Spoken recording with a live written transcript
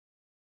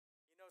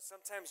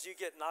Sometimes you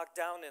get knocked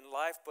down in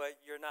life, but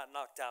you're not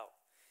knocked out.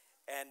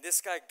 And this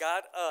guy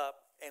got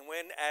up and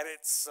went at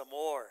it some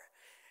more.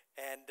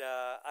 And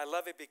I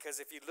love it because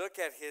if you look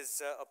at his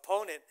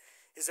opponent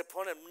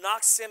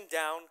knocks him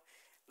down,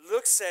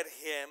 looks at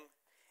him,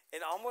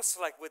 and almost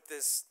like with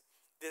this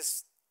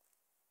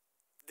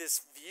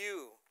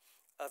view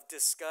of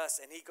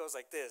disgust, and he goes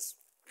like this.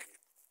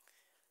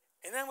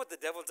 Isn't that what the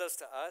devil does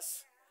to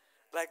us?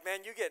 Like,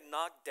 man, you get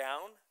knocked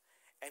down,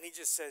 and he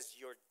just says,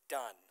 you're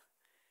done.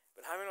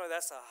 But how many know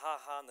that's a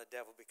ha-ha on the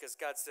devil? Because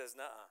God says,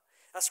 nuh-uh.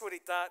 That's what he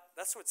thought.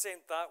 That's what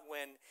Satan thought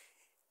when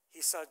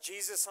he saw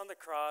Jesus on the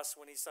cross,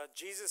 when he saw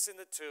Jesus in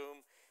the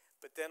tomb.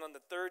 But then on the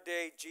third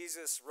day,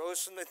 Jesus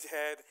rose from the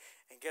dead,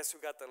 and guess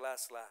who got the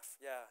last laugh?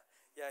 Yeah,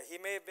 he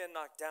may have been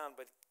knocked down,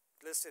 but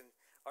listen,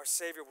 our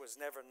Savior was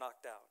never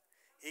knocked out.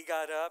 He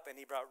got up, and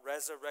he brought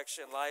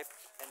resurrection life,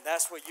 and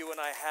that's what you and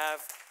I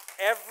have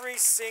every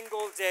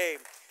single day.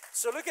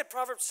 So look at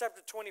Proverbs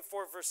chapter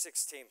 24, verse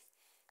 16.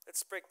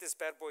 Let's break this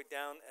bad boy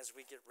down as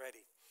we get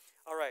ready.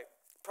 All right,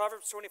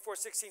 Proverbs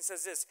 24:16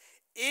 says this.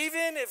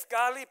 Even if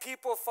godly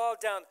people fall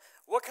down,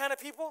 what kind of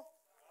people?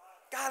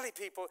 Godly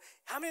people.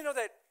 How many know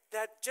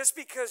that just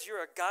because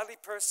you're a godly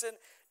person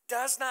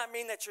does not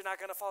mean that you're not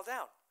going to fall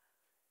down?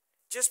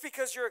 Just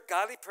because you're a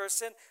godly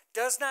person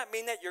does not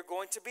mean that you're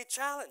going to be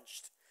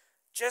challenged.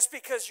 Just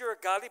because you're a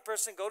godly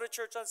person, go to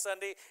church on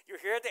Sunday, you're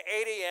here at the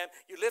 8 a.m.,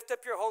 you lift up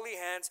your holy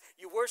hands,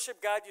 you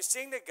worship God, you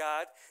sing to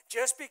God,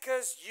 just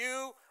because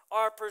you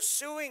are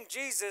pursuing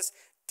Jesus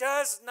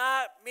does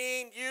not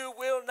mean you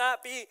will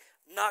not be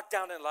knocked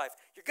down in life.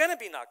 You're going to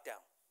be knocked down.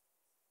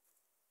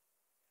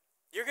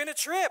 You're going to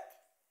trip.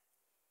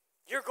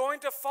 You're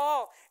going to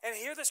fall. And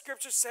here the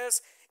scripture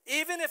says,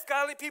 even if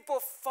godly people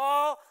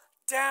fall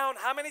down,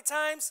 how many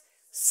times?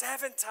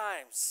 7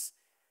 times.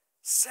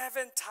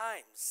 7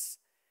 times.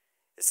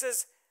 It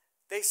says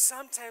they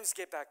sometimes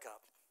get back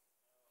up.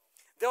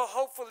 They'll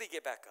hopefully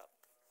get back up.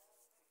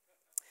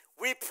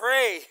 We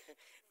pray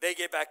they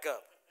get back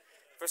up.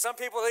 For some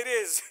people, it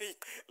is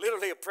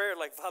literally a prayer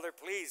like, Father,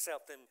 please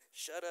help them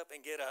shut up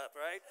and get up,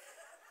 right?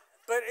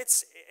 But it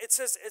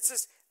says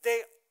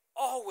they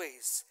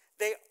always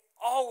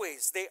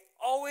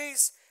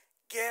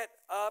get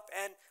up.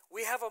 And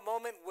we have a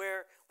moment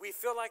where we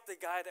feel like the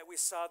guy that we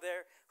saw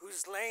there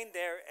who's laying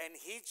there, and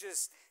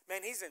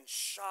he's in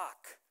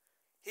shock.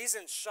 He's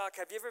in shock.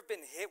 Have you ever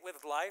been hit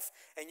with life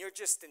and you're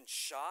just in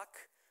shock?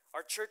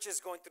 Our church is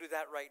going through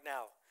that right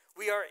now.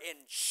 We are in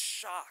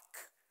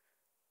shock.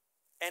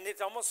 And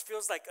it almost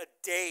feels like a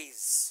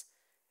daze.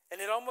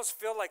 And it almost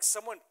feels like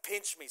someone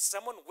pinch me.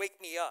 Someone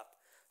wake me up.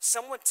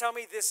 Someone tell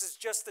me this is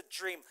just a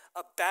dream,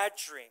 a bad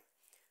dream.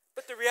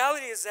 But the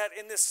reality is that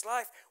in this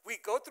life, we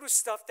go through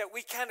stuff that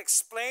we can't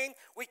explain,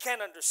 we can't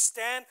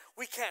understand,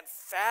 we can't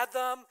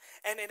fathom.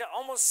 And it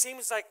almost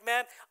seems like,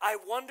 man, I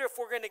wonder if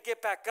we're going to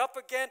get back up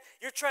again.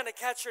 You're trying to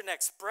catch your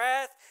next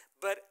breath.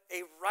 But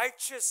a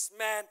righteous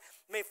man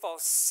may fall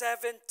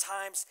 7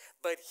 times,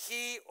 but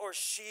he or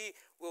she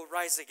will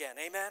rise again.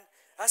 Amen?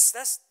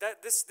 This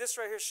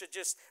right here should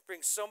just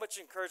bring so much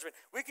encouragement.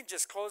 We can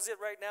just close it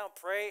right now and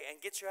pray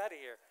and get you out of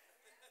here.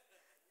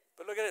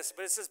 But look at this.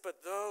 But it says,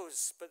 but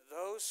those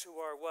who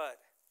are what?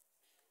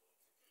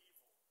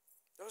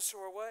 Those who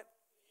are what?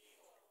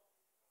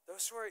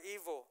 Those who are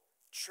evil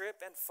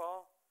trip and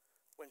fall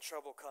when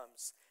trouble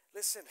comes.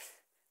 Listen,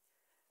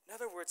 in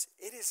other words,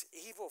 it is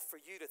evil for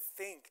you to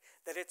think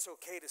that it's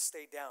okay to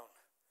stay down.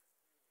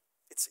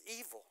 It's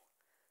evil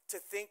to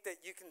think that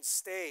you can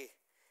stay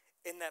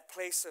in that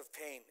place of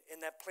pain,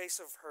 in that place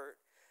of hurt.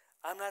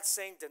 I'm not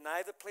saying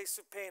deny the place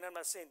of pain. I'm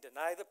not saying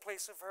deny the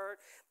place of hurt.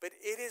 But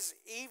it is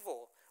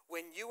evil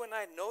when you and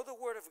I know the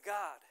Word of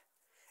God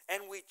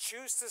and we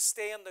choose to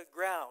stay on the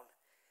ground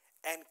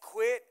and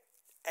quit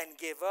and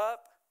give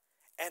up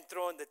and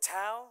throw in the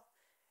towel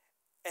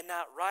and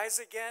not rise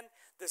again.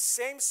 The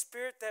same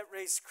Spirit that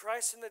raised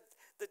Christ from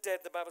the dead,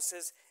 the Bible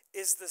says,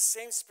 is the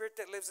same Spirit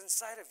that lives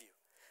inside of you.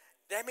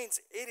 That means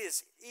it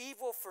is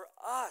evil for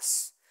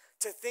us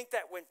to think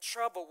that when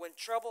trouble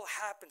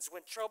happens,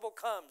 when trouble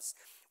comes,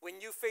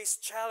 when you face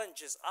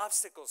challenges,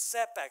 obstacles,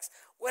 setbacks,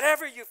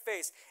 whatever you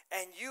face,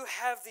 and you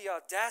have the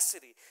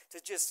audacity to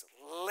just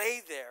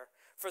lay there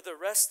for the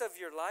rest of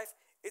your life,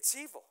 it's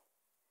evil.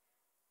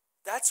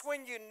 That's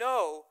when you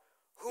know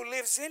who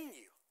lives in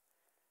you.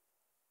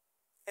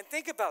 And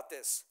think about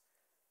this.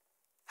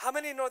 How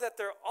many know that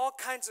there are all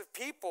kinds of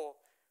people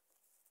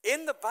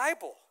in the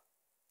Bible,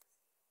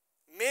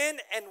 men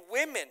and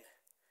women,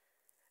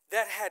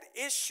 that had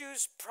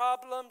issues,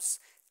 problems,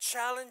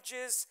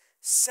 challenges,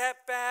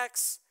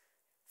 setbacks,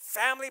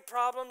 family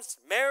problems,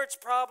 marriage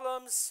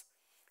problems,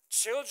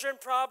 children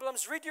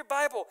problems? Read your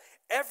Bible.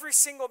 Every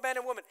single man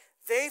and woman,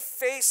 they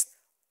faced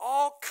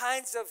all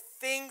kinds of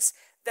things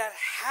that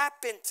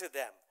happened to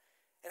them.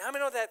 And how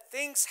many know that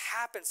things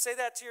happen? Say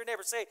that to your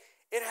neighbor. Say,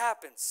 it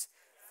happens.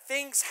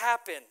 Things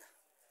happen.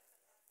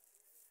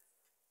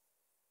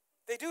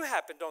 They do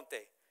happen, don't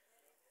they?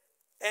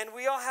 And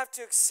we all have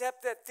to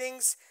accept that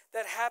things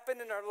that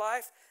happen in our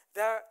life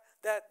that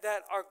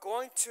are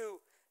going to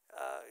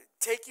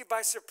take you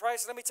by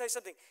surprise. Let me tell you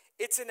something.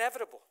 It's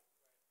inevitable.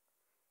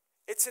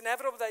 It's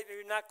inevitable that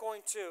you're not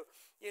going to,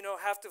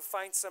 have to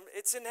find some.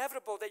 It's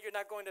inevitable that you're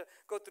not going to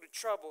go through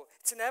trouble.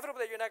 It's inevitable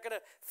that you're not going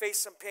to face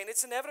some pain.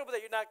 It's inevitable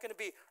that you're not going to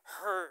be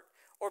hurt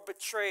or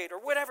betrayed or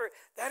whatever.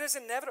 That is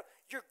inevitable.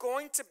 You're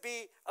going to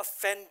be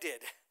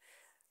offended.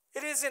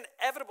 It is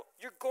inevitable.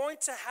 You're going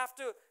to have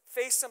to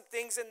face some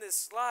things in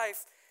this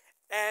life.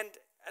 And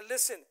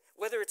listen,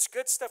 whether it's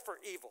good stuff or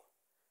evil.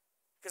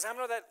 Because I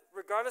know that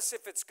regardless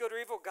if it's good or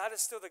evil, God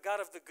is still the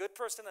God of the good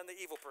person and the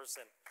evil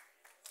person.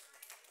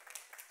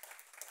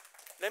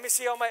 Let me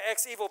see all my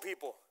ex-evil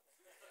people.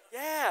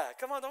 Yeah,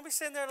 come on, don't be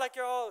sitting there like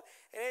you're all,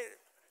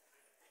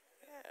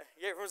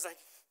 yeah, everyone's like,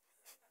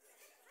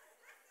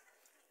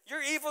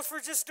 you're evil for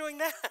just doing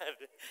that.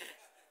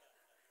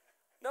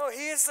 No,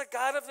 he is the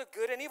God of the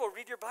good and evil.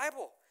 Read your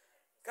Bible.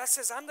 God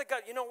says, I'm the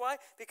God. You know why?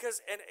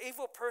 Because an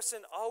evil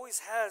person always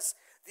has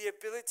the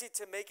ability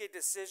to make a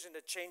decision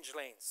to change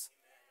lanes.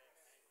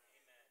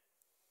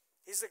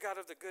 He's the God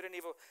of the good and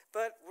evil.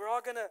 But we're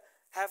all going to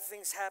have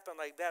things happen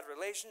like bad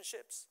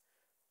relationships,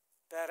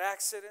 bad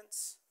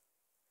accidents,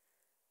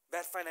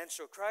 bad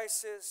financial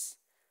crisis,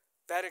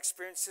 bad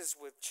experiences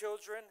with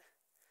children.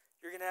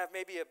 You're going to have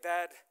maybe a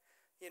bad,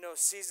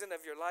 season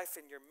of your life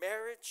in your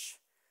marriage.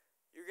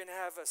 You're going to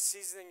have a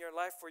season in your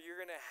life where you're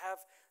going to have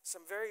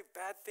some very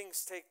bad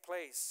things take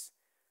place.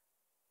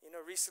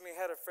 Recently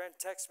I had a friend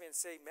text me and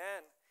say,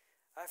 man,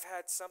 I've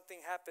had something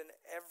happen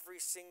every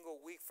single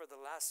week for the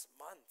last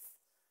month.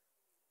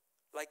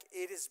 Like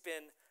it has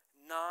been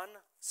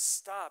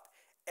non-stop.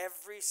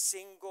 Every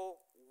single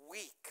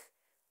week,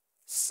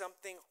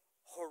 something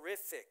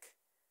horrific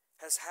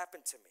has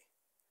happened to me.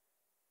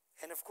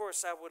 And of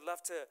course, I would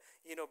love to,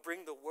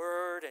 bring the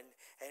word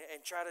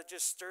and try to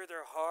just stir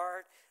their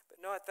heart.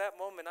 But no, at that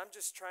moment, I'm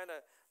just trying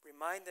to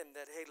remind them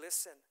that, hey,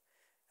 listen,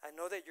 I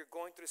know that you're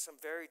going through some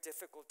very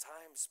difficult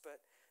times,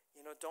 but,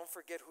 don't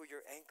forget who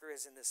your anchor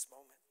is in this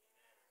moment.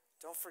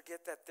 Don't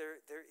forget that there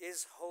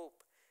is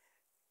hope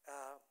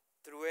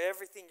through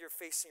everything you're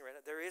facing right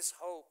now. There is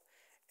hope.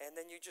 And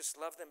then you just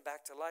love them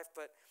back to life.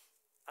 But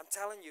I'm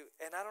telling you,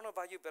 and I don't know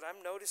about you, but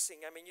I'm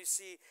noticing, you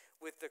see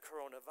with the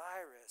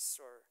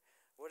coronavirus, or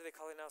what do they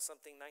call it now,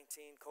 something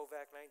 19,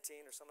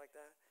 COVID-19 or something like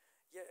that.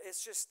 Yeah, it's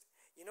just,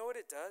 you know what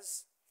it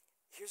does?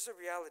 Here's the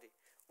reality.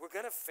 We're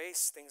going to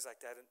face things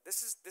like that. And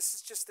this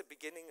is just the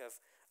beginning of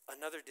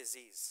another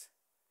disease.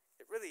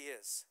 It really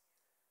is.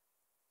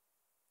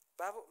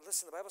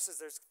 Listen, the Bible says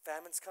there's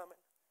famines coming.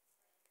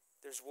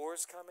 There's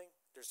wars coming.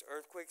 There's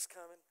earthquakes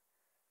coming.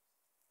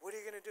 What are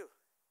you going to do?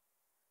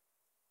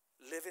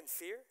 Live in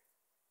fear?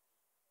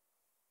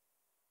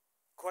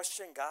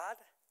 Question God?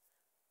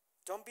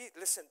 Don't be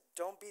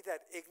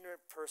that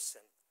ignorant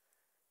person.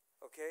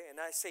 Okay? And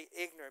I say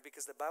ignorant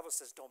because the Bible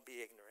says don't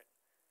be ignorant.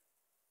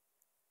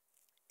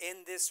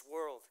 In this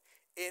world,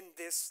 in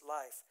this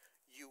life,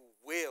 you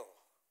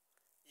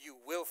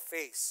will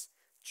face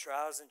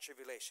trials and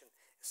tribulation.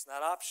 It's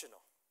not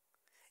optional.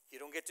 You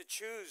don't get to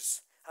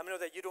choose. How many know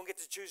that you don't get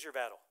to choose your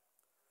battle?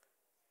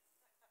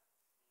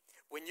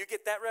 When you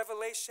get that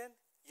revelation,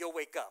 you'll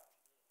wake up.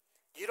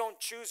 You don't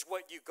choose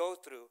what you go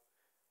through.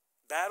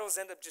 Battles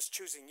end up just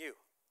choosing you.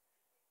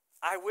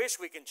 I wish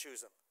we can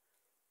choose them.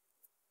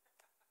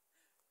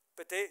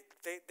 But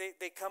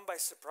they come by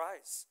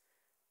surprise.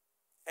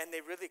 And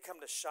they really come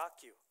to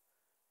shock you.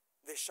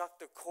 They shock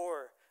the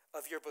core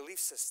of your belief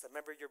system.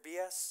 Remember your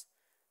BS?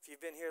 If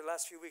you've been here the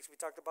last few weeks, we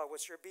talked about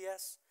what's your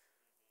BS.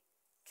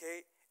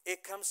 Okay?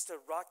 It comes to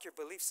rock your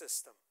belief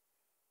system.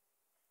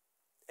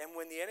 And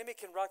when the enemy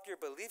can rock your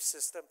belief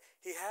system,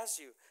 he has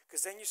you.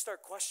 Because then you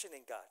start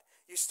questioning God.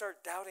 You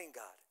start doubting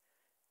God.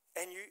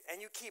 And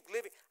you keep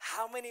living.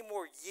 How many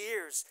more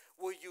years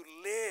will you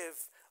live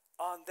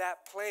on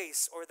that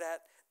place or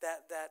that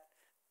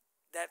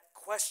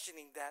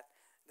questioning, that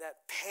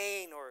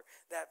pain or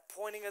that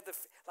pointing of the,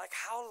 like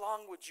how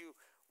long would you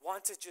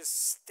want to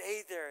just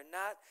stay there and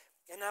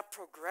not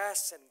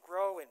progress and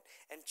grow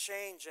and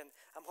change? And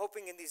I'm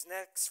hoping in these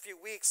next few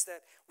weeks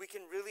that we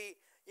can really,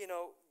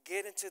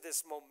 get into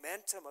this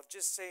momentum of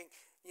just saying,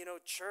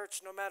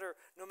 church, no matter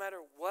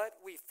what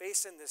we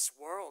face in this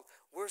world,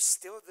 we're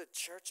still the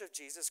church of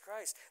Jesus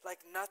Christ. Like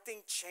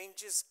nothing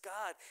changes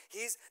God.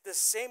 He's the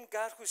same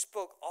God who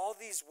spoke all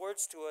these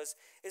words to us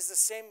is the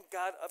same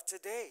God of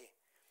today.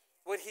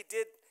 What he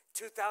did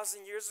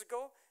 2,000 years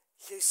ago,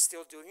 he's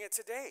still doing it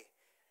today.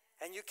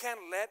 And you can't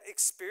let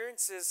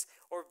experiences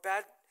or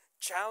bad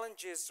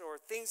challenges or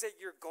things that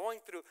you're going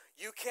through,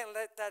 you can't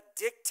let that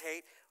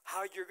dictate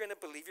how you're going to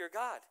believe your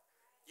God.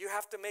 You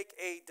have to make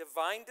a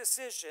divine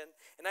decision.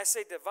 And I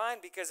say divine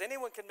because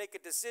anyone can make a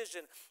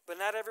decision, but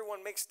not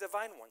everyone makes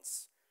divine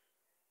ones.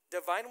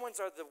 Divine ones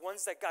are the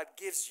ones that God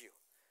gives you.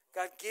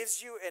 God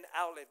gives you an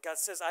outlet. God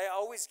says, I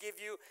always give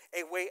you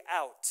a way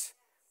out.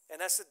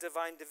 And that's a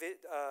divine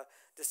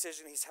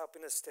decision he's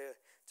helping us to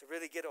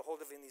really get a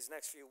hold of in these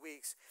next few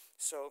weeks.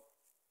 So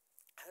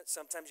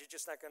sometimes you're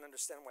just not going to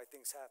understand why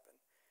things happen.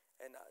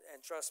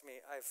 And trust me,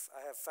 I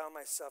have found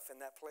myself in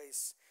that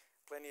place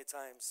plenty of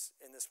times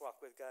in this walk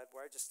with God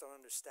where I just don't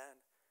understand.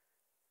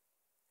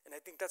 And I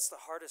think that's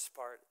the hardest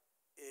part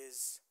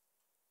is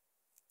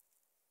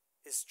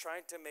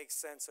trying to make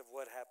sense of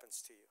what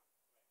happens to you.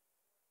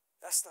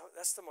 That's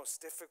the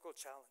most difficult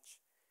challenge.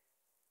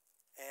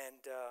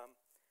 And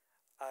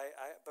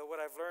but what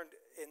I've learned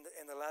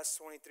in the last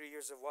 23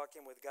 years of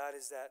walking with God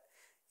is that,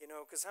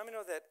 because how many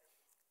know that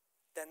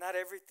not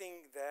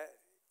everything that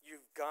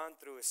you've gone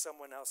through is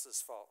someone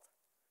else's fault?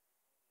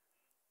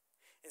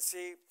 And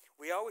see,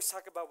 we always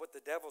talk about what the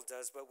devil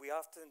does, but we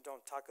often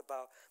don't talk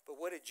about, but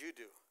what did you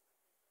do?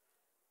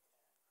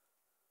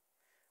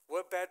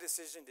 What bad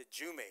decision did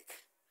you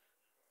make?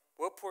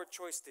 What poor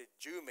choice did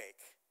you make?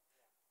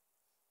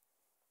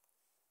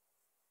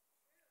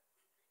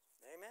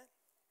 Amen?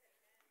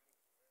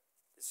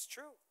 It's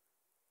true.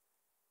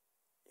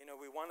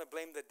 We want to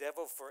blame the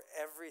devil for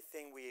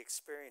everything we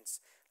experience.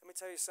 Let me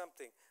tell you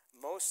something.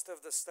 Most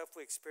of the stuff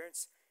we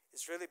experience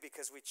is really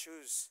because we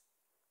choose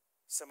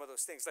some of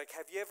those things. Like,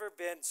 have you ever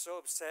been so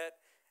upset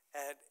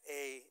at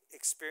a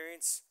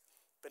experience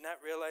but not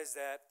realize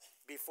that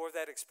before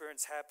that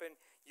experience happened,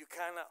 you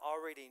kind of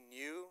already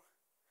knew,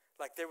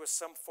 like there was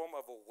some form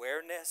of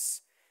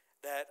awareness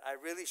that I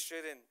really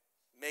shouldn't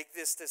make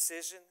this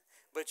decision,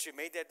 but you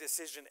made that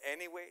decision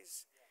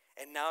anyways,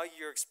 and now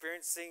you're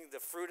experiencing the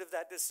fruit of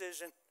that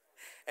decision,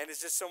 and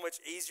it's just so much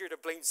easier to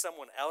blame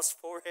someone else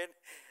for it,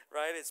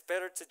 right? It's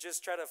better to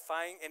just try to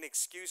find an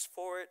excuse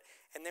for it,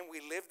 and then we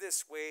live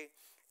this way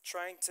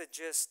trying to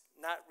just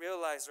not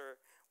realize, or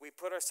we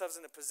put ourselves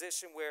in a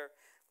position where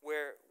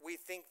we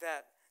think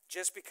that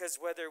just because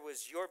whether it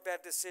was your bad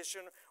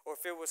decision or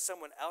if it was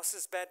someone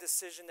else's bad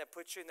decision that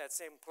put you in that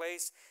same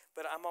place,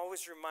 but I'm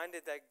always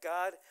reminded that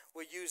God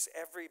will use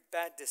every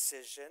bad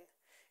decision,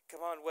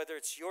 come on, whether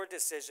it's your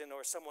decision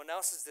or someone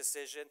else's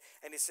decision,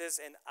 and he says,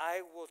 and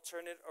I will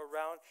turn it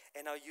around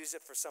and I'll use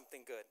it for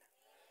something good.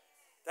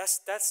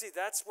 That's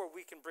where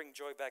we can bring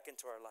joy back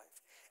into our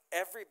life.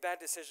 Every bad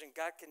decision,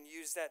 God can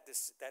use that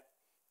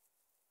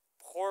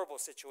horrible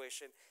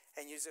situation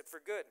and use it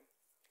for good.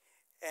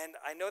 And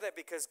I know that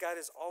because God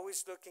is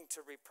always looking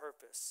to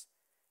repurpose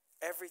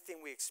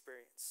everything we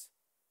experience.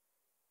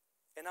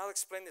 And I'll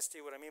explain this to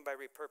you, what I mean by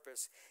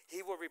repurpose.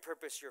 He will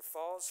repurpose your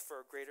falls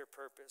for a greater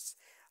purpose.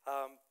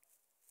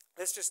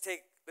 Let's just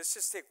take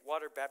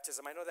water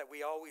baptism. I know that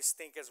we always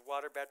think as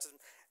water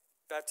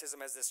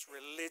baptism as this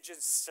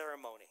religious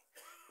ceremony,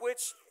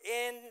 which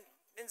in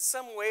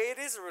some way it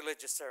is a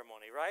religious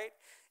ceremony, right?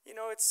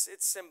 It's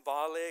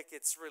symbolic,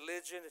 it's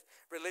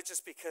religious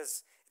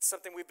because it's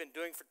something we've been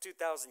doing for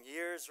 2,000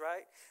 years,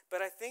 right?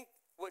 But I think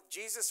what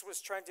Jesus was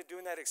trying to do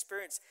in that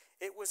experience,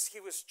 he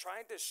was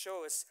trying to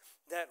show us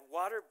that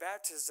water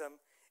baptism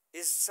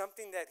is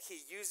something that he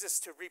uses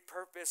to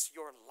repurpose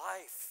your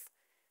life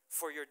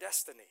for your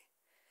destiny.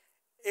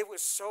 It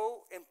was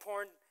so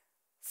important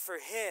for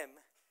him,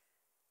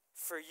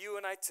 for you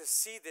and I to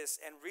see this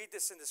and read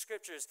this in the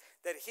scriptures,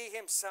 that he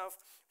himself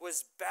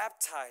was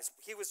baptized.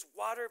 He was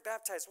water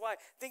baptized. Why?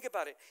 Think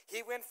about it.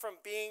 He went from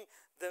being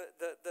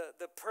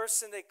the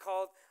person they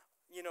called,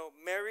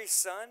 Mary's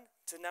son,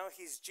 to now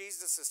he's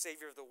Jesus, the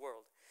Savior of the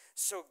world.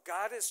 So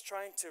God is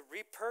trying to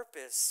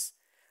repurpose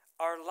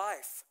our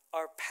life,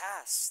 our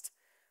past.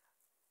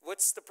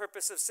 What's the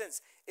purpose of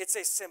sins? It's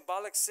a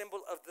symbolic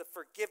symbol of the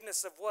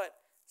forgiveness of what?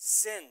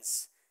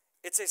 Sins.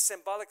 It's a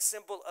symbolic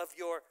symbol of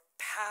your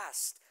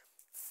past,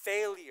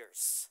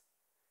 failures,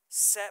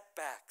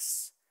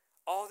 setbacks,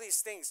 all these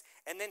things.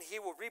 And then he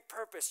will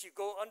repurpose. You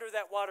go under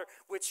that water,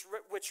 which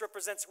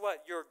represents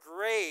what? Your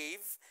grave.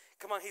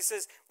 Come on, he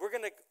says,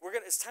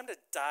 it's time to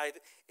die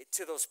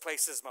to those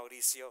places,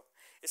 Mauricio.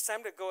 It's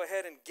time to go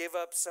ahead and give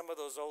up some of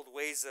those old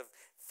ways of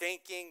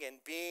thinking and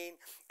being.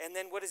 And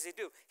then what does he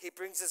do? He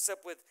brings us up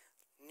with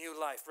new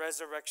life,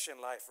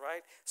 resurrection life,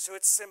 right? So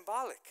it's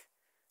symbolic.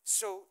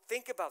 So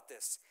think about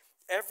this.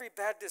 Every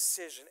bad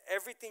decision,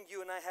 everything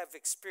you and I have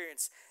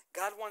experienced,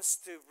 God wants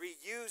to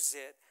reuse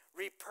it,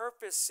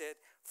 repurpose it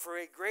for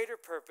a greater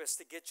purpose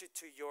to get you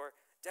to your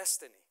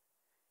destiny.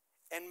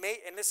 And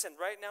listen,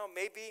 right now,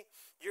 maybe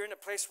you're in a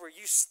place where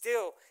you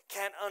still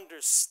can't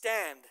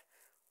understand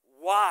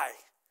why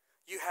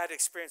you had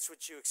experienced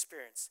what you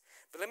experienced.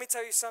 But let me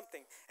tell you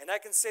something, and I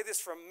can say this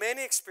from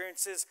many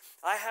experiences.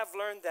 I have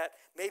learned that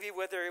maybe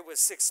whether it was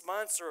 6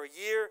 months or a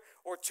year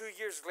or 2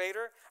 years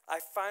later, I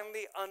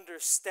finally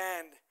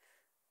understand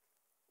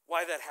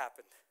why that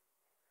happened.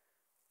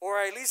 Or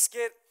I at least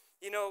get,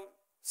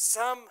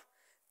 some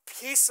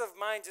peace of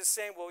mind just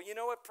saying, well, you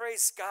know what,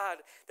 praise God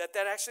that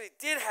actually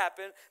did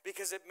happen,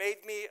 because it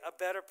made me a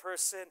better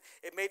person.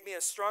 It made me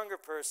a stronger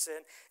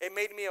person. It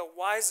made me a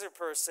wiser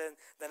person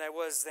than I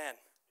was then.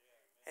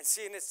 And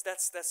seeing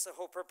that's the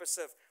whole purpose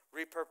of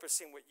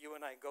repurposing what you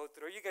and I go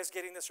through. Are you guys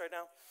getting this right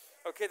now?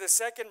 Okay, the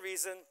second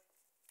reason,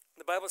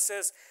 the Bible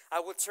says, I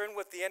will turn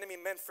what the enemy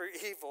meant for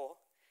evil.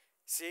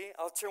 See,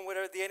 I'll turn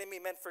whatever the enemy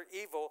meant for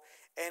evil,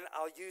 and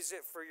I'll use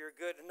it for your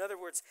good. In other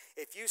words,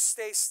 if you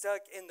stay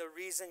stuck in the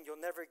reason, you'll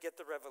never get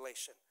the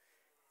revelation.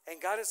 And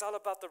God is all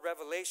about the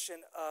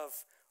revelation of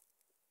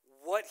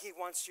what he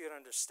wants you to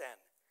understand.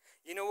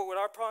 You know what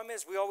our problem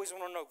is? We always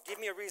want to know, give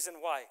me a reason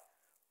why.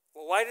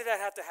 Well, why did that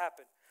have to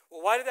happen?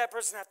 Well, why did that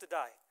person have to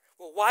die?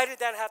 Well, why did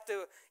that have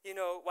to,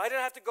 why did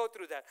I have to go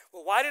through that?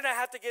 Well, why did I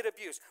have to get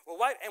abused? Well,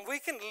 why? And we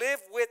can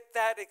live with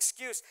that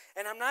excuse.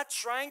 And I'm not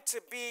trying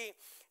to be,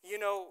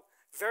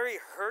 very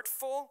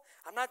hurtful.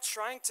 I'm not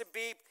trying to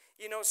be,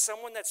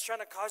 someone that's trying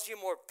to cause you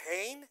more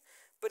pain.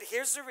 But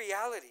here's the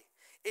reality.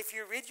 If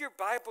you read your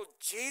Bible,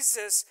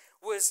 Jesus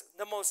was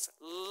the most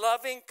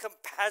loving,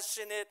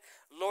 compassionate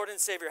Lord and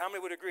Savior. How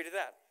many would agree to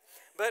that?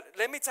 But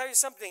let me tell you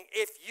something.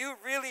 If you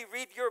really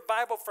read your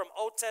Bible from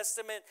Old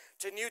Testament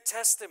to New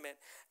Testament,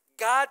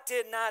 God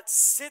did not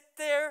sit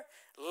there,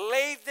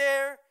 lay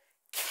there,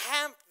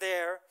 camp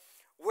there,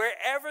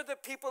 wherever the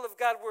people of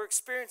God were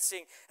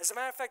experiencing. As a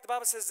matter of fact, the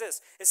Bible says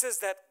this. It says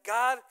that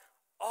God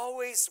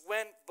always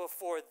went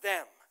before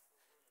them.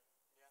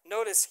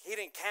 Notice he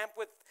didn't camp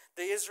with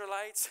the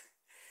Israelites.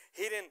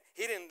 He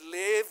didn't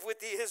live with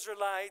the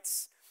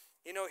Israelites.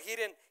 He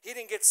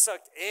didn't get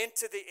sucked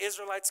into the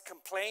Israelites'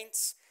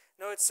 complaints.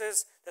 No, it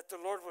says that the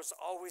Lord was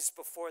always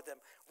before them.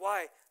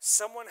 Why?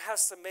 Someone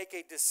has to make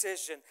a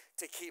decision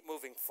to keep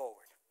moving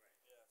forward.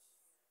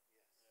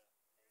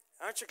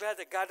 Aren't you glad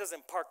that God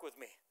doesn't park with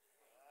me?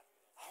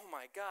 Oh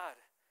my God.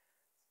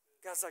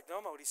 God's like,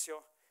 no,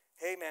 Mauricio.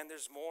 Hey man,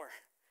 there's more.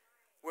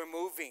 We're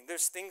moving.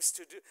 There's things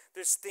to do.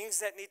 There's things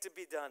that need to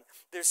be done.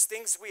 There's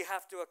things we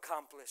have to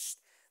accomplish.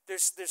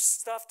 There's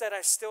stuff that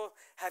I still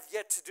have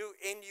yet to do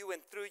in you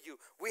and through you.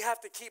 We have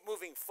to keep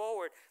moving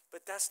forward,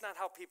 but that's not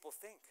how people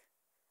think.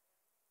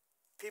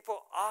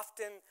 People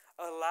often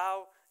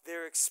allow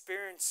their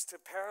experience to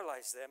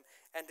paralyze them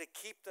and to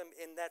keep them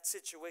in that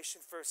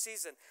situation for a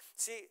season.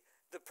 See,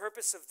 the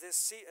purpose of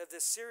this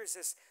series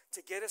is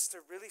to get us to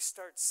really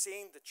start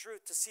seeing the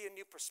truth, to see a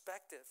new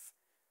perspective.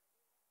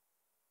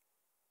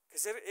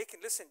 Because it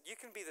can, listen, you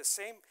can be the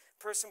same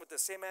person with the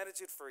same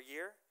attitude for a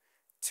year,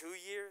 2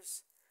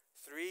 years,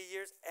 3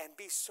 years, and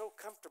be so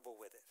comfortable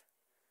with it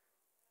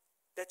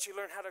that you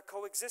learn how to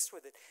coexist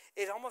with it.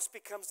 It almost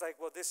becomes like,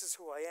 well, this is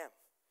who I am.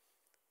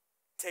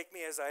 Take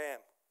me as I am.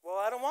 Well,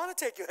 I don't want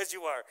to take you as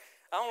you are.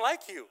 I don't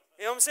like you.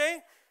 You know what I'm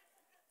saying?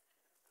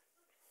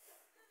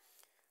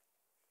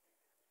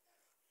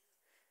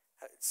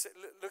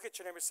 Look at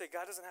your neighbor and say,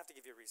 God doesn't have to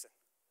give you a reason.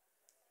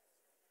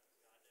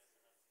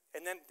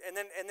 And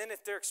then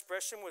if their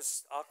expression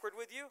was awkward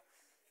with you,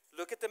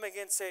 look at them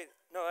again and say,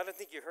 no, I don't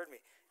think you heard me.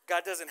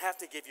 God doesn't have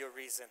to give you a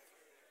reason.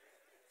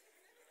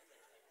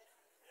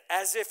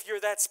 As if you're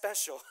that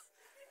special.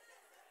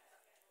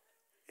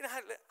 You know,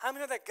 how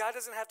many know that God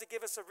doesn't have to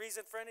give us a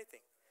reason for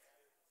anything?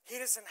 He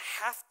doesn't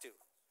have to.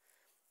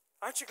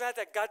 Aren't you glad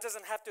that God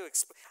doesn't have to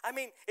explain? I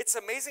mean, it's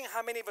amazing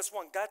how many of us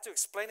want God to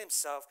explain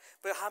himself,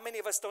 but how many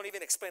of us don't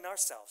even explain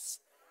ourselves?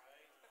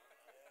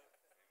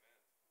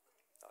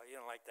 Oh, you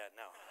don't like that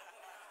now.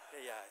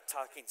 Yeah,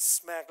 talking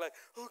smack like,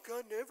 oh,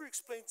 God never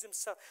explains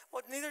himself.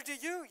 Well, neither do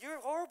you. You're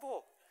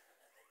horrible.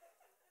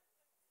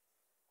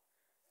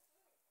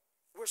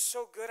 We're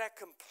so good at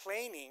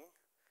complaining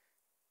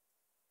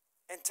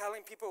and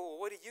telling people, well,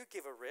 what do you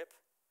give a rip?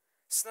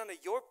 It's none of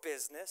your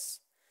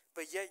business.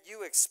 But yet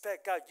you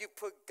expect God, you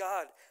put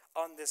God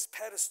on this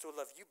pedestal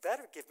of, you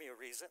better give me a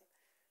reason.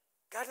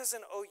 God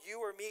doesn't owe you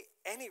or me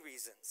any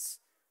reasons.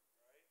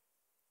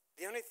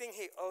 The only thing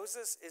he owes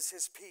us is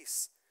his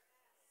peace.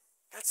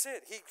 That's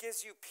it. He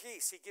gives you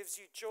peace. He gives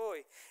you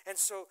joy. And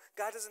so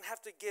God doesn't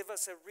have to give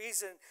us a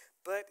reason,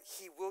 but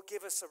he will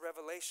give us a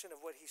revelation of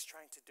what he's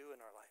trying to do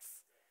in our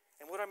life.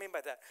 And what do I mean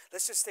by that?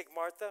 Let's just take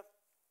Martha.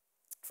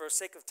 For the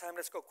sake of time,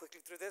 let's go quickly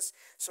through this.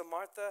 So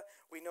Martha,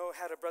 we know,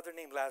 had a brother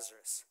named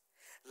Lazarus.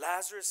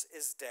 Lazarus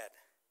is dead,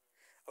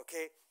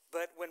 okay?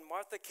 But when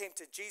Martha came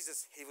to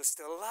Jesus, he was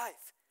still alive.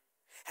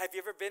 Have you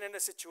ever been in a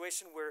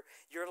situation where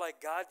you're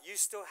like, God, you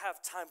still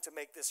have time to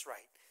make this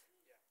right?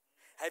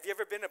 Yeah. Have you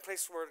ever been in a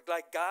place where,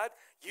 like, God,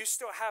 you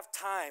still have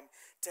time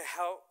to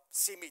help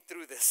see me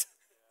through this?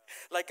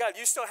 Yeah. Like, God,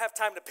 you still have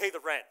time to pay the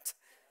rent.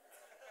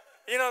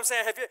 You know what I'm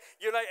saying?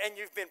 You're like, and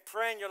you've been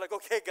praying. You're like,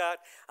 okay, God,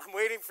 I'm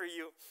waiting for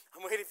you.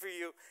 I'm waiting for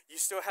you. You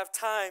still have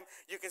time.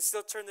 You can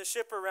still turn the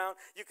ship around.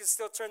 You can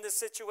still turn this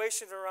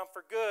situation around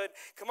for good.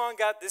 Come on,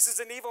 God, this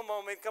is an evil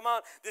moment. Come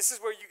on. This is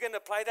where you can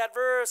apply that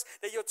verse,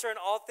 that you'll turn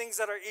all things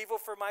that are evil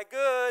for my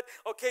good.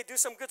 Okay, do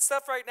some good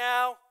stuff right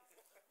now.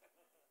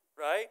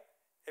 Right?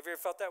 Have you ever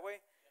felt that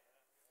way?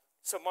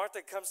 So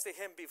Martha comes to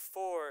him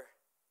before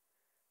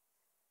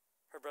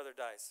her brother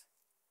dies.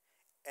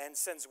 And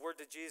sends word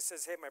to Jesus,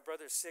 says, hey, my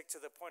brother's sick to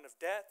the point of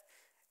death,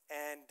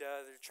 and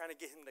they're trying to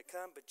get him to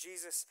come, but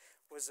Jesus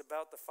was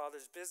about the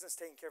Father's business,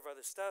 taking care of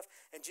other stuff,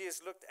 and Jesus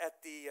looked at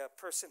the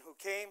person who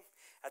came,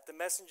 at the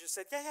messenger,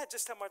 said, yeah,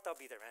 just tell Martha I'll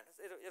be there, man.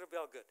 It'll be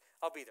all good.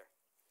 I'll be there.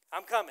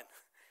 I'm coming.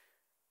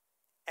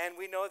 And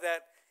we know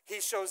that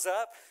he shows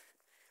up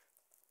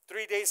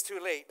 3 days too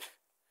late.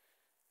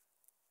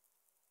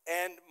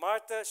 And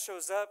Martha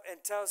shows up and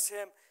tells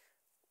him,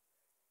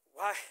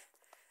 why?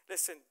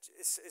 Listen,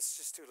 it's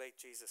just too late,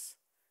 Jesus.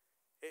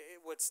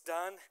 What's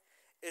done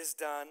is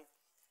done.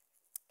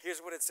 Here's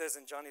what it says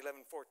in John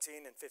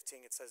 11:14 and 15.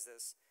 It says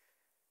this.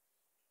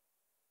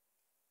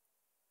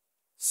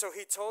 So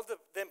he told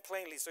them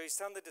plainly. So he's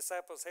telling the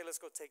disciples, hey, let's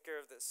go take care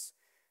of this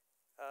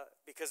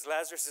because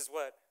Lazarus is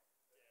what?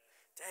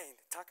 Dang,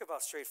 talk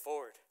about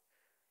straightforward.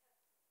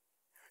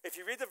 If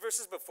you read the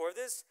verses before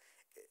this,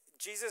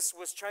 Jesus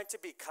was trying to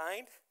be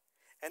kind,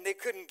 and they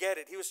couldn't get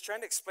it. He was trying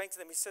to explain to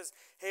them. He says,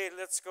 hey,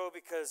 let's go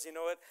because, you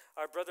know what,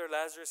 our brother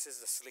Lazarus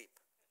is asleep.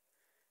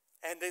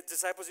 And the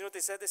disciples, you know what they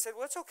said? They said,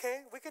 well, it's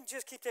okay. We can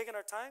just keep taking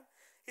our time.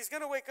 He's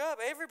going to wake up.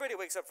 Everybody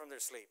wakes up from their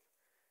sleep.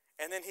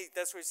 And then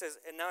that's what he says.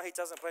 And now he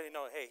tells them plainly,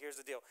 no, hey, here's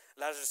the deal.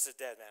 Lazarus is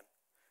dead, man.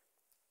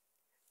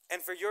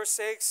 And for your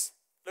sakes,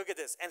 look at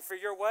this. And for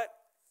your what?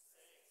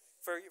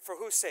 For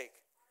whose sake?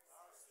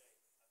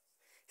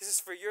 He says,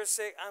 for your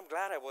sake, I'm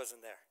glad I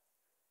wasn't there.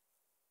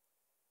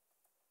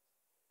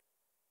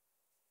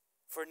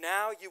 For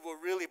now you will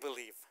really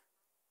believe.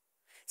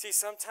 See,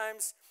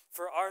 sometimes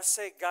for our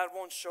sake, God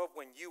won't show up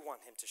when you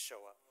want him to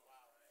show up.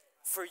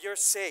 For your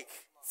sake.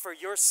 For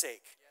your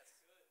sake.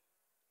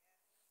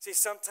 See,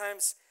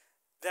 sometimes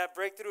that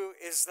breakthrough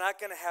is not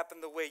going to happen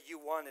the way you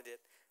wanted it.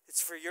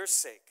 It's for your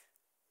sake.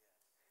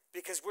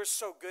 Because we're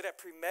so good at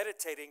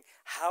premeditating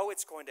how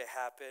it's going to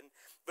happen.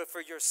 But for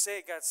your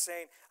sake, God's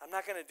saying, I'm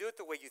not going to do it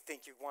the way you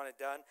think you want it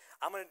done.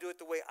 I'm going to do it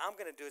the way I'm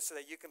going to do it so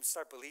that you can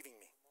start believing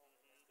me.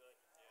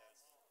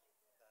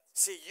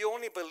 See, you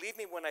only believe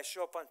me when I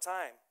show up on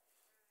time.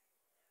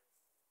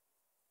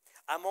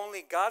 I'm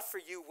only God for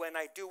you when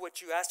I do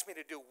what you ask me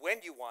to do when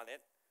you want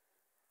it.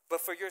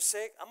 But for your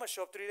sake, I'm going to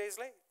show up 3 days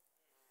late.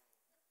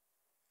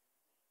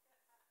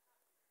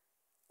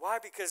 Why?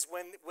 Because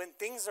when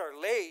things are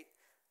late,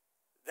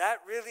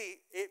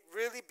 it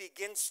really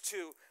begins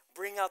to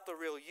bring out the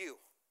real you.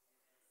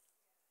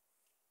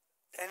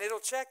 And it'll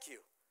check you.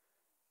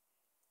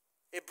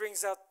 It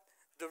brings out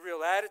the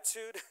real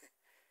attitude.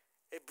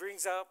 It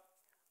brings out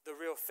the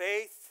real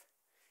faith.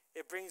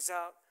 It brings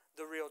out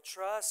the real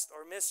trust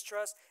or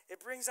mistrust. It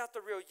brings out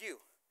the real you.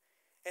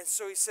 And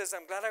so he says,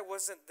 I'm glad I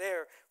wasn't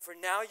there, for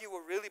now you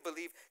will really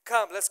believe.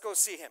 Come, let's go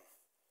see him.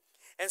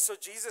 And so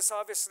Jesus,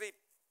 obviously,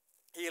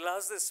 he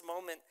allows this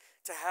moment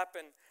to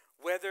happen,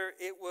 whether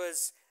it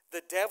was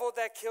the devil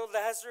that killed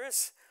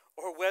Lazarus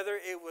or whether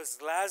it was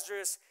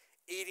Lazarus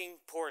eating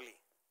poorly.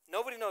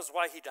 Nobody knows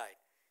why he died.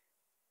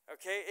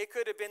 Okay? It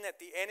could have been that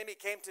the enemy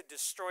came to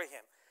destroy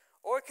him.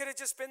 Or it could have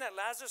just been that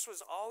Lazarus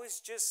was always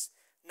just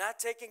not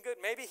taking good.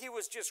 Maybe he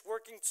was just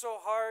working so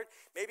hard.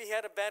 Maybe he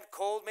had a bad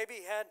cold. Maybe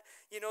he had,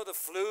 the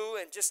flu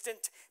and just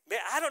didn't.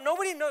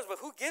 Nobody knows, but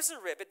who gives a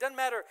rip? It doesn't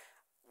matter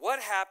what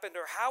happened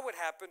or how it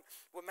happened.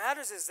 What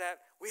matters is that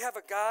we have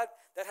a God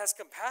that has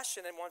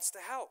compassion and wants to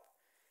help.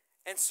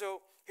 And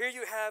so here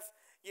you have,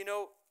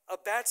 a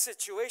bad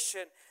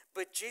situation,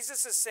 but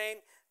Jesus is saying,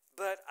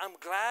 but I'm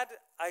glad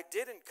I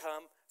didn't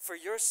come for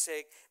your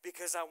sake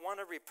because I want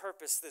to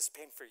repurpose this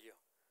pain for you.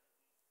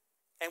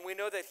 And we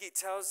know that he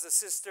tells the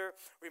sister,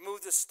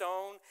 remove the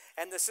stone.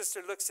 And the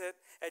sister looks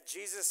at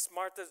Jesus.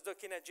 Martha's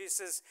looking at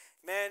Jesus.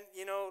 Man,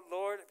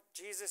 Lord,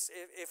 Jesus,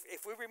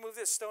 if we remove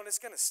this stone, it's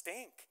going to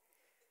stink.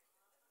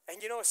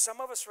 And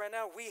some of us right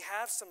now, we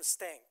have some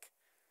stink.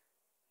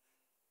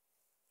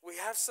 We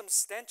have some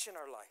stench in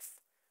our life.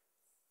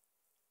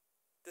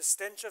 The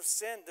stench of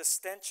sin, the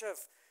stench of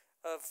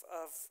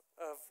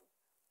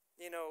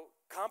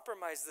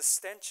compromise, the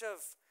stench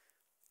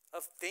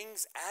of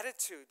things,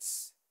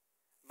 attitudes,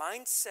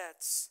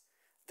 mindsets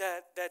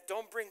that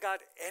don't bring God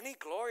any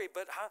glory.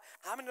 But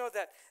how many know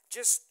that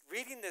just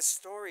reading this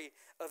story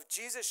of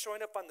Jesus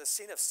showing up on the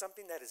scene of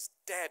something that is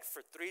dead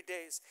for 3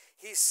 days,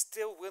 he's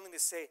still willing to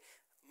say,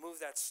 move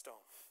that stone.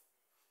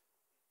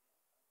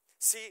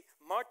 See,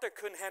 Martha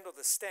couldn't handle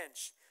the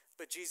stench,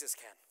 but Jesus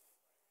can.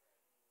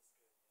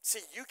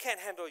 See, you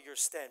can't handle your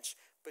stench,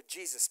 but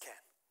Jesus can.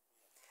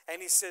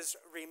 And he says,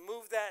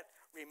 remove that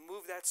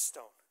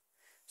stone.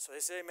 So they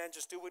say, man,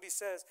 just do what he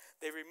says.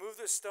 They remove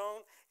the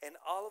stone, and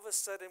all of a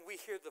sudden we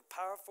hear the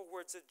powerful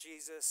words of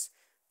Jesus.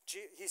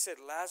 He said,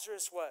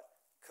 Lazarus, what?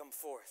 Come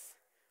forth.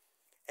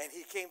 And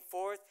he came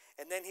forth,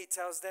 and then he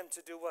tells them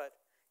to do what?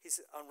 He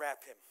said,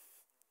 unwrap him.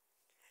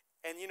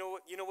 And you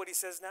know what he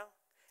says now?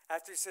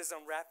 After he says,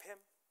 unwrap him,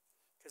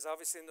 because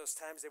obviously in those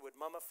times they would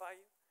mummify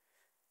you.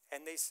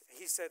 And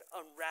he said,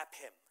 unwrap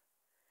him.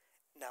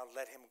 Now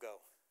let him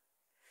go.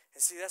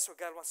 And see, that's what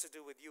God wants to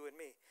do with you and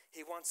me.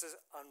 He wants to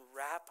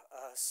unwrap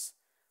us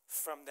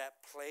from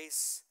that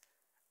place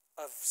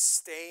of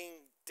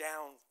staying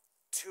down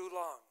too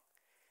long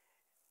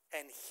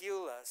and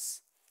heal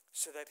us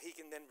so that he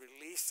can then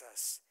release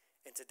us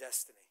into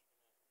destiny.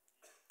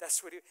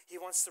 That's what he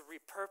wants to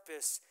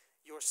repurpose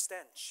your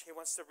stench. He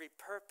wants to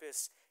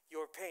repurpose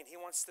your pain. He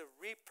wants to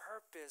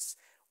repurpose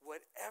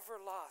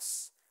whatever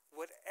loss,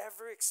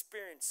 whatever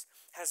experience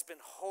has been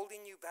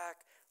holding you back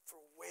for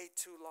way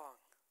too long.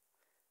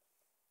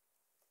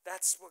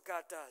 That's what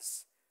God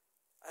does.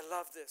 I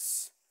love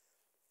this.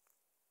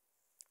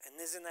 And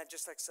isn't that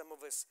just like some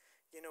of us,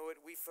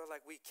 we feel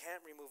like we can't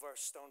remove our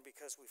stone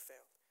because we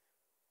failed.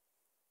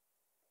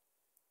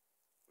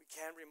 We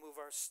can't remove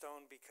our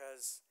stone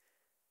because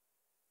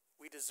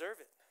we deserve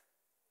it.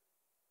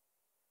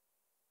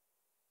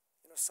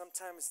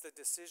 Sometimes the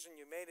decision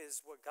you made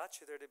is what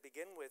got you there to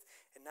begin with,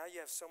 and now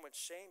you have so much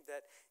shame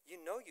that you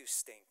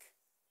stink.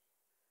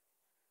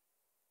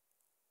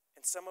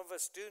 And some of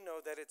us do know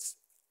that it's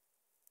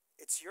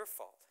your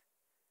fault.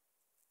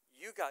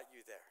 You got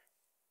you there.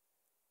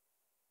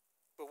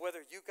 But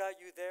whether you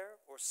got you there,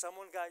 or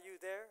someone got you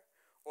there,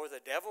 or the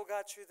devil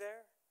got you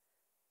there,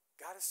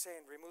 God is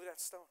saying, remove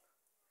that stone.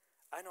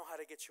 I know how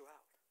to get you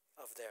out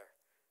of there.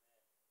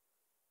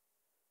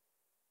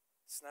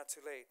 It's not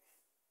too late.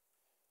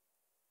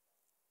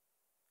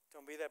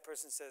 Don't be that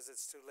person who says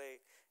it's too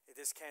late.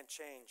 This can't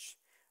change.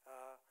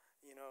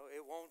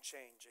 It won't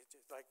change.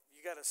 Like,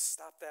 you got to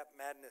stop that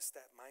madness,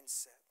 that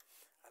mindset.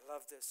 I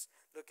love this.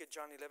 Look at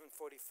John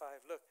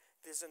 11:45. Look,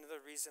 there's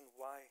another reason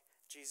why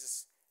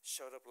Jesus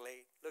showed up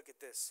late. Look at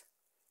this.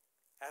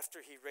 After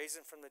he raised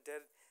him from the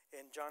dead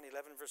in John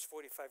 11 verse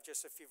 45,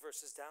 just a few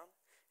verses down,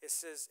 it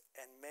says,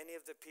 and many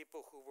of the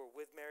people who were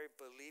with Mary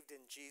believed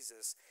in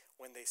Jesus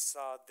when they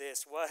saw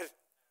this. What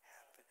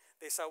happened?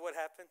 They saw what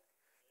happened?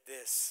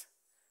 This.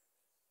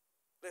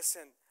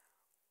 Listen,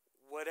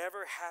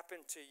 whatever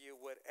happened to you,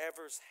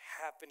 whatever's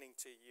happening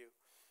to you,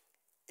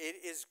 it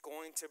is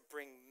going to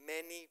bring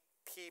many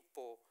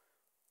people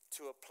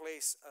to a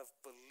place of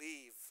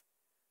believing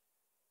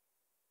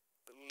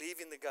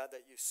the God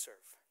that you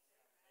serve.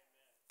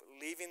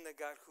 Believing the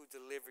God who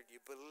delivered you.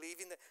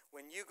 Believing that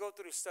when you go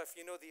through stuff,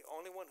 you know the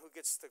only one who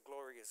gets the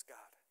glory is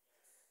God.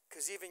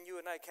 Because even you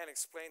and I can't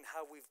explain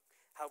how we've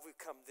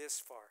come this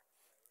far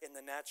in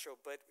the natural.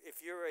 But if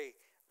you're a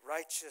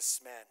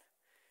righteous man,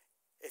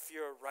 if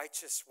you're a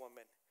righteous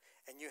woman,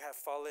 and you have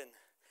fallen,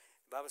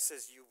 the Bible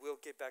says you will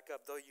get back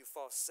up. Though you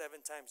fall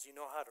 7 times, you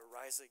know how to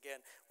rise again.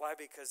 Why?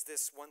 Because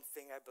this one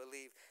thing I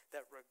believe,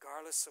 that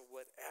regardless of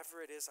whatever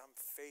it is I'm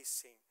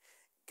facing,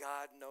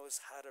 God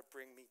knows how to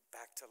bring me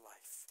back to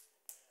life.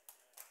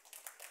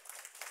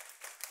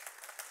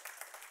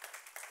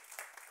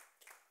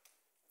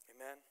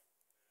 Amen.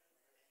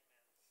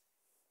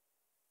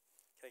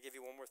 Can I give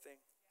you one more thing?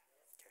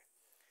 Okay.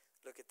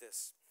 Look at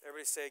this.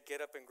 Everybody say,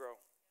 get up and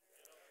grow.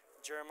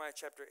 Jeremiah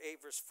chapter 8,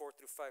 verse 4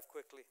 through 5,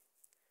 quickly.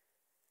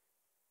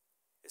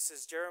 It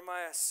says,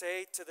 Jeremiah,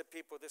 say to the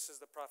people, this is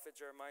the prophet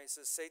Jeremiah, he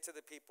says, say to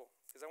the people,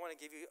 because I want to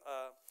give you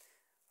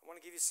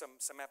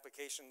some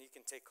application you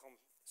can take home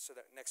so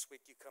that next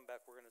week you come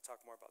back, we're going to talk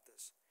more about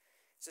this.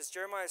 It says,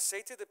 Jeremiah, say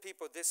to the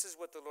people, this is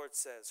what the Lord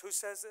says. Who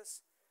says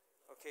this?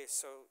 Okay,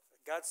 so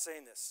God's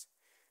saying this.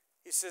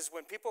 He says,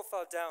 when people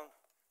fall down,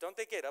 don't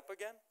they get up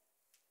again?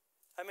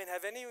 I mean,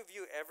 have any of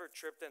you ever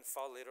tripped and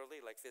fall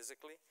literally, like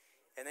physically?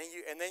 And then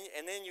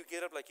you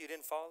get up like you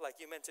didn't fall,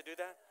 like you meant to do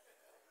that?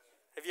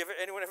 Have you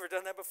anyone ever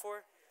done that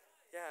before?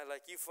 Yeah,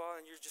 like you fall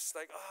and you're just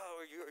like,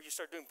 oh, or you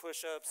start doing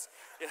push-ups,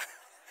 then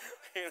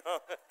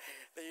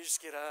you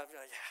just get up,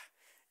 you're like,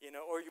 yeah,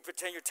 or you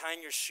pretend you're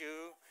tying your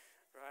shoe,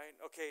 right?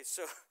 Okay,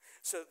 so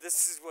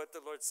this is what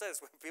the Lord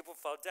says. When people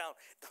fall down,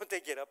 don't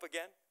they get up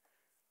again?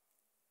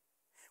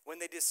 When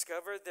they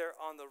discover they're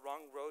on the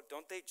wrong road,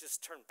 don't they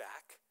just turn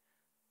back?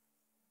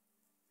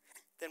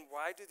 Then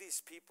why do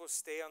these people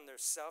stay on their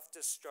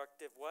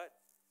self-destructive what?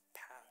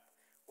 Path.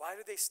 Why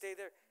do they stay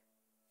there?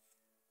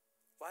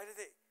 Why do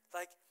they,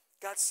 like,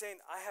 God's saying,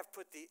 I have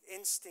put the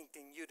instinct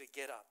in you to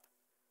get up.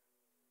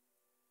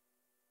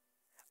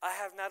 I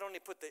have not only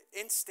put the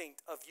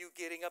instinct of you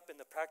getting up in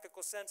the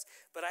practical sense,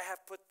 but I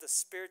have put the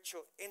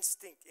spiritual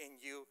instinct in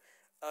you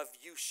of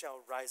you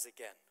shall rise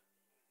again.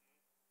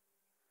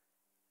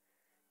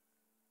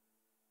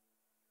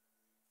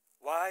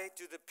 Why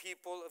do the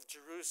people of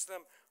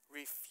Jerusalem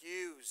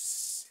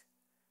refuse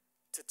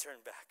to turn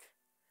back?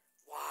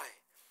 Why?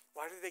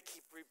 Why do they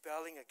keep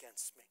rebelling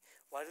against me?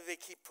 Why do they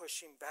keep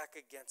pushing back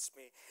against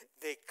me?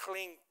 They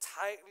cling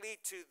tightly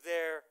to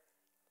their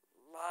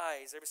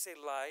lies. Everybody say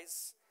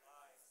lies.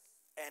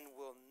 And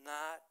will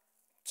not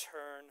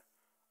turn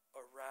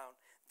around.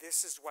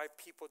 This is why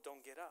people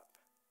don't get up.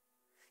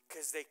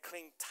 Because they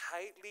cling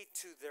tightly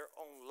to their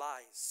own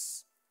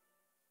lies.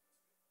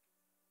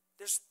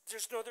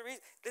 There's no other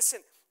reason.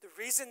 Listen, the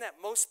reason that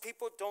most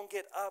people don't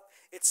get up,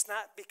 it's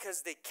not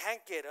because they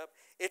can't get up.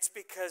 It's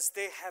because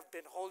they have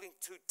been holding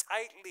too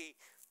tightly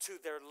to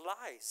their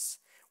lies,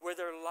 where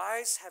their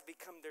lies have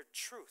become their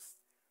truth.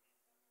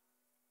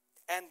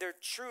 And their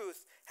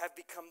truth have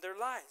become their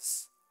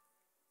lies.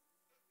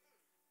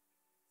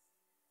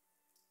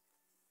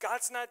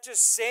 God's not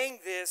just saying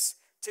this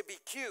to be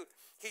cute.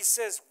 He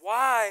says,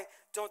 why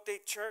don't they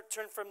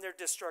turn from their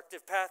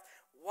destructive path?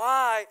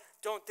 Why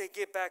don't they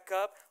get back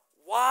up?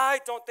 Why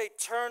don't they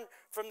turn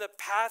from the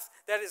path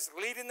that is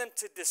leading them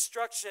to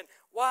destruction?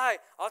 Why?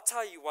 I'll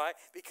tell you why.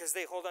 Because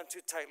they hold on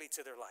too tightly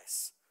to their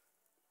lies.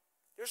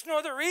 There's no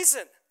other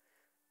reason.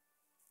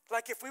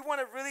 Like, if we want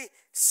to really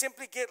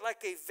simply get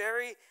like a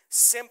very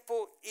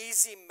simple,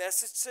 easy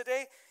message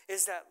today,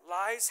 is that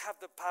lies have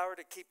the power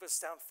to keep us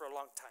down for a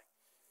long time.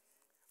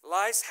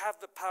 Lies have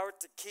the power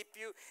to keep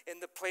you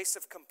in the place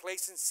of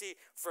complacency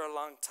for a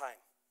long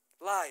time.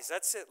 Lies,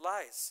 that's it,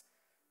 lies.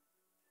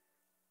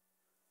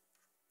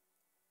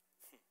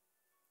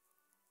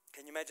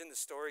 Can you imagine the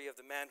story of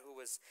the man who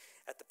was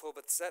at the pool?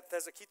 But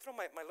Bethesda, can you throw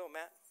my little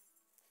mat?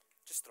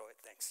 Just throw it,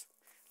 thanks.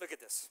 Look at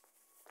this.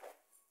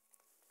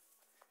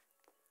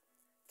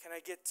 Can I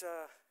get,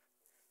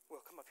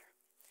 Will, come up here.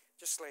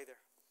 Just lay there.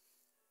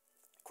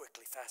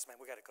 Quickly, fast, man.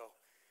 We got to go.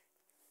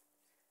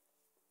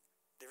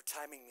 They're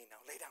timing me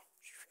now. Lay down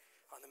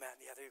on the mat.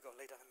 Yeah, there you go.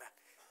 Lay down on the mat.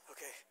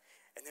 Okay.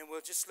 And then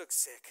we'll just look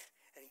sick.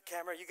 And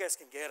camera, you guys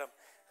can get them.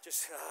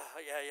 Just,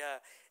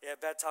 yeah,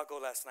 bad taco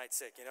last night,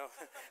 sick, you know.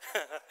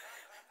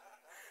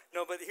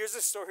 No, but here's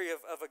a story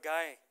of a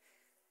guy.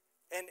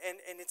 And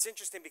it's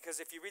interesting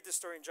because if you read the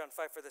story in John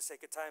 5 for the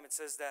sake of time, it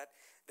says that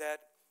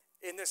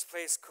in this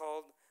place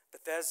called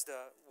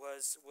Bethesda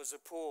was a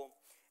pool.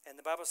 And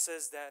the Bible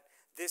says that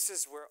this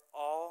is where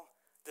all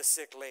the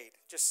sick laid.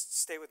 Just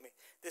stay with me.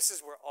 This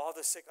is where all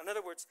the sick, in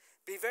other words,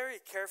 be very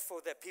careful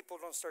that people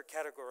don't start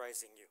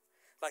categorizing you.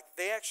 Like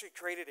they actually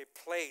created a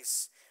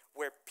place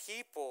where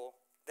people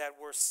that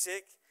were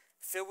sick,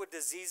 filled with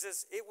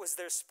diseases, it was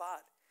their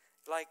spot.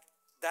 Like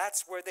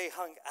that's where they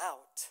hung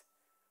out.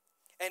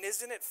 And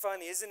isn't it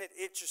funny? Isn't it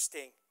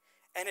interesting?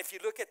 And if you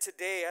look at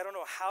today, I don't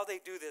know how they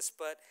do this,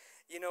 but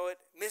you know what?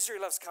 Misery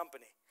loves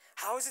company.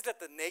 How is it that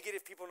the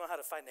negative people know how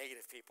to find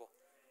negative people?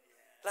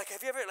 Like,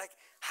 have you ever,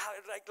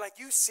 like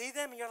you see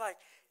them and you're like,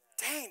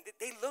 dang,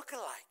 they look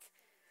alike.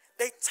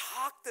 They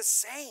talk the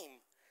same.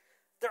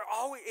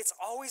 It's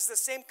always the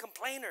same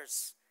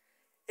complainers.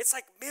 It's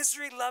like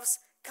misery loves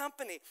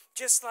company.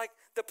 Just like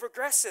the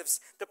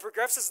progressives. The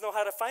progressives know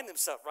how to find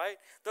themselves, right?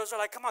 Those are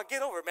like, come on,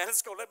 get over it, man.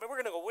 Let's go. We're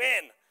going to go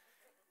win.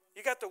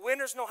 You got the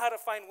winners know how to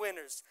find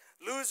winners.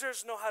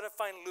 Losers know how to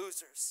find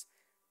losers.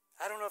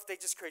 I don't know if they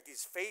just create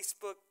these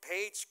Facebook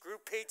page,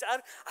 group page.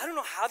 I don't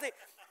know how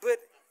but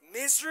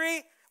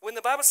misery, when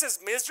the Bible says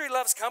misery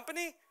loves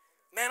company,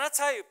 man, I'll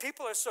tell you,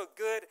 people are so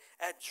good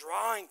at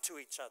drawing to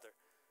each other.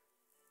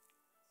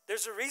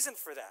 There's a reason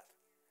for that.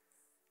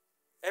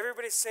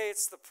 Everybody say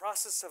it's the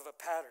process of a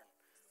pattern.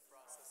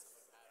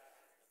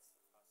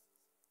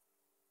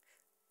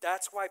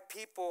 That's why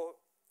people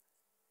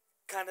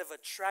kind of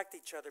attract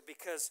each other,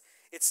 because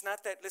it's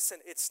not that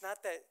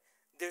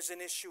there's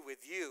an issue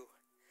with you.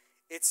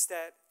 It's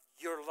that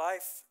your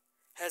life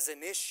has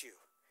an issue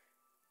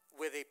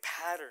with a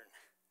pattern.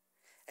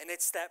 And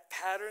it's that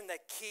pattern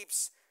that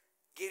keeps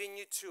getting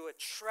you to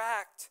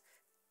attract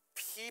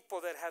people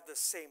that have the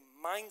same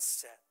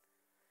mindset,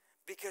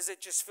 because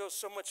it just feels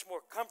so much more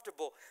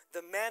comfortable.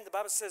 The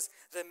Bible says,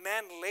 the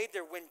man laid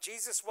there. When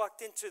Jesus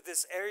walked into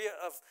this area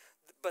of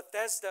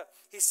Bethesda,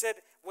 he said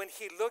when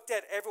he looked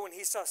at everyone,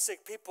 he saw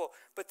sick people,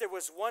 but there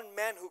was one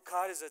man who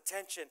caught his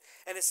attention,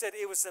 and it said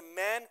it was a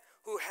man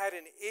who had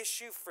an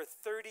issue for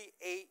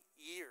 38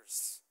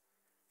 years.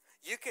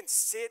 You can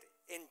sit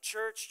in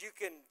church, you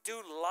can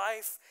do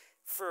life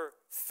for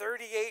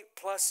 38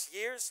 plus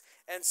years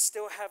and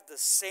still have the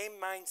same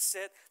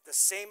mindset, the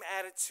same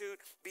attitude,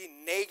 be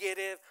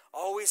negative,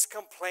 always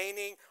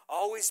complaining,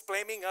 always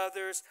blaming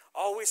others,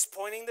 always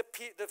pointing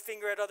the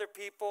finger at other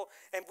people.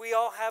 And we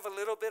all have a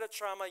little bit of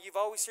trauma. You've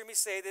always heard me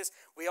say this.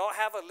 We all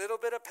have a little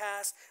bit of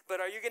past,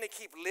 but are you going to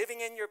keep living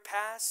in your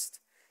past?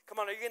 Come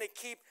on, are you going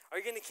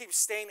to keep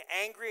staying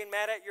angry and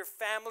mad at your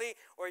family,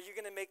 or are you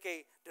going to make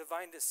a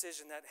divine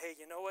decision that, hey,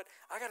 you know what?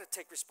 I got to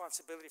take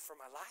responsibility for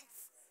my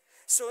life.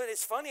 So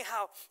it's funny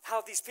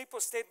how these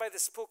people stayed by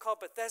this pool called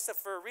Bethesda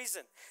for a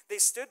reason. They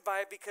stood by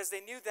it because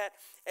they knew that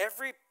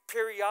every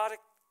periodic,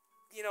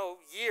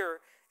 year,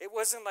 it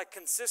wasn't like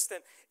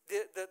consistent.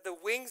 The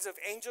wings of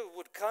angels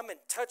would come and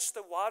touch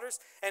the waters,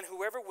 and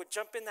whoever would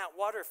jump in that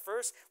water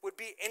first would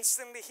be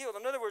instantly healed.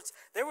 In other words,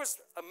 there was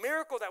a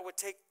miracle that would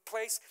take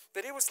place,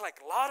 but it was like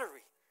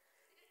lottery.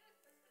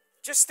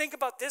 Just think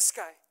about this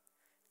guy.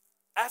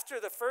 After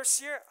the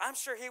first year, I'm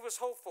sure he was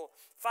hopeful.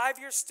 5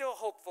 years, still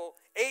hopeful.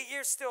 8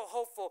 years, still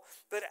hopeful.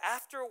 But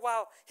after a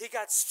while, he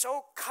got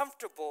so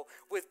comfortable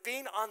with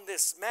being on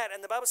this mat.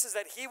 And the Bible says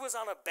that he was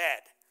on a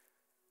bed.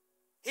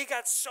 He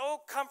got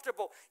so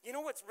comfortable. You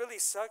know what really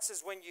sucks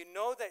is when you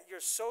know that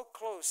you're so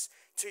close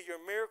to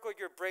your miracle,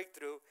 your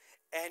breakthrough,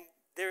 and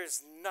there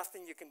is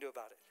nothing you can do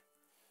about it.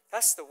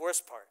 That's the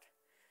worst part.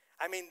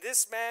 I mean,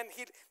 this man,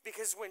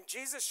 because when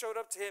Jesus showed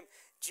up to him,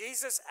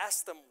 Jesus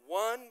asked him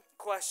one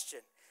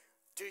question.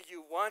 Do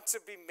you want to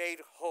be made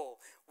whole?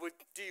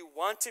 Do you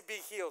want to be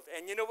healed?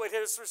 And you know what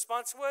his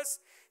response was?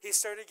 He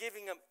started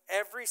giving him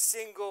every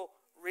single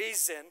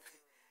reason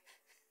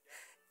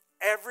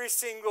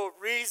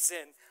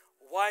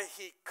why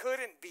he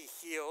couldn't be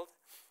healed,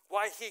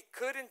 why he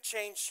couldn't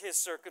change his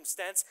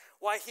circumstance,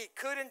 why he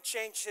couldn't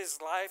change his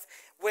life,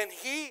 when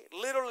he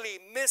literally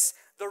missed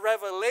the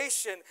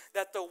revelation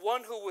that the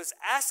one who was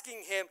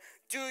asking him,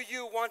 do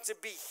you want to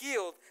be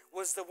healed,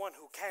 was the one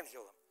who can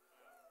heal him.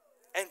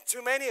 And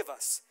too many of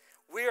us,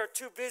 we are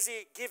too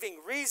busy giving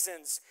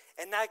reasons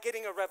and not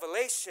getting a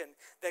revelation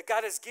that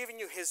God has given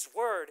you his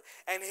word,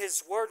 and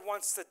his word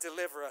wants to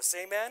deliver us.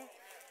 Amen?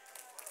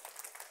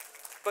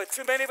 But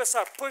too many of us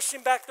are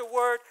pushing back the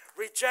word,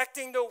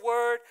 rejecting the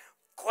word,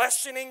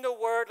 questioning the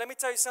word. Let me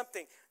tell you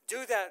something.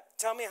 Do that.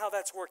 Tell me how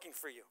that's working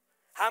for you.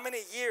 How many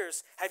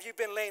years have you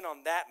been laying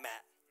on that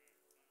mat?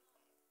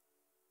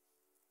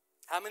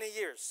 How many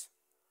years?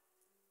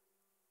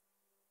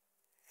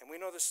 And we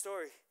know the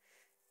story.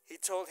 He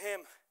told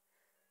him,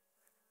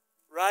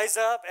 rise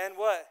up and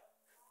what?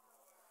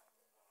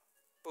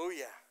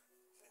 Booyah.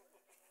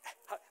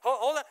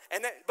 Hold on.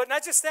 And then, but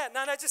not just that.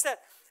 No, not just that.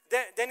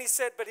 Then he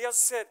said, but he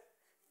also said,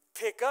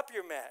 pick up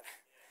your mat.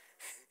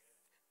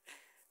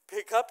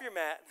 Pick up your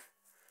mat.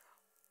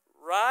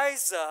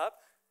 Rise up.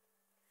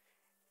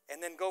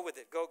 And then go with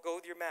it. Go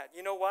with your mat.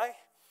 You know why?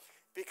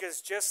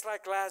 Because just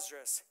like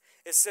Lazarus,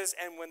 it says,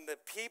 and when the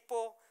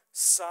people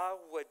saw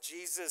what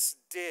Jesus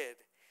did,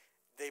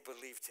 they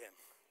believed him.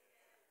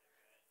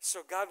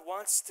 So God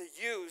wants to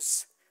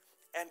use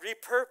and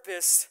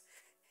repurpose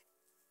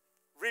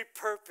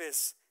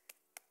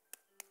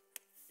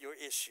your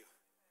issue.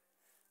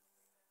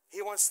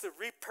 He wants to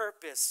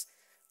repurpose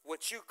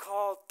what you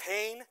call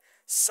pain,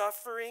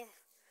 suffering,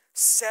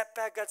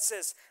 setback. God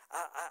says,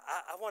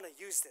 I want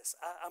to use this.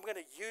 I'm going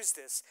to use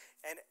this.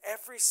 And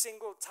every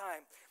single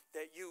time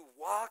that you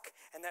walk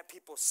and that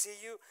people see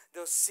you,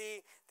 they'll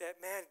see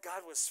that, man,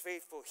 God was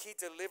faithful. He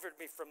delivered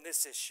me from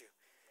this issue.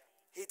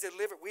 He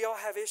delivered. We all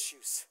have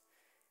issues,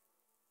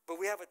 but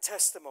we have a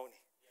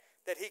testimony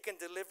that he can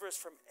deliver us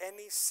from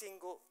any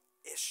single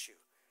issue.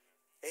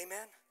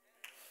 Amen?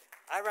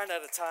 I ran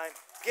out of time.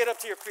 Get up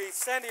to your feet.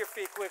 Stand to your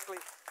feet quickly.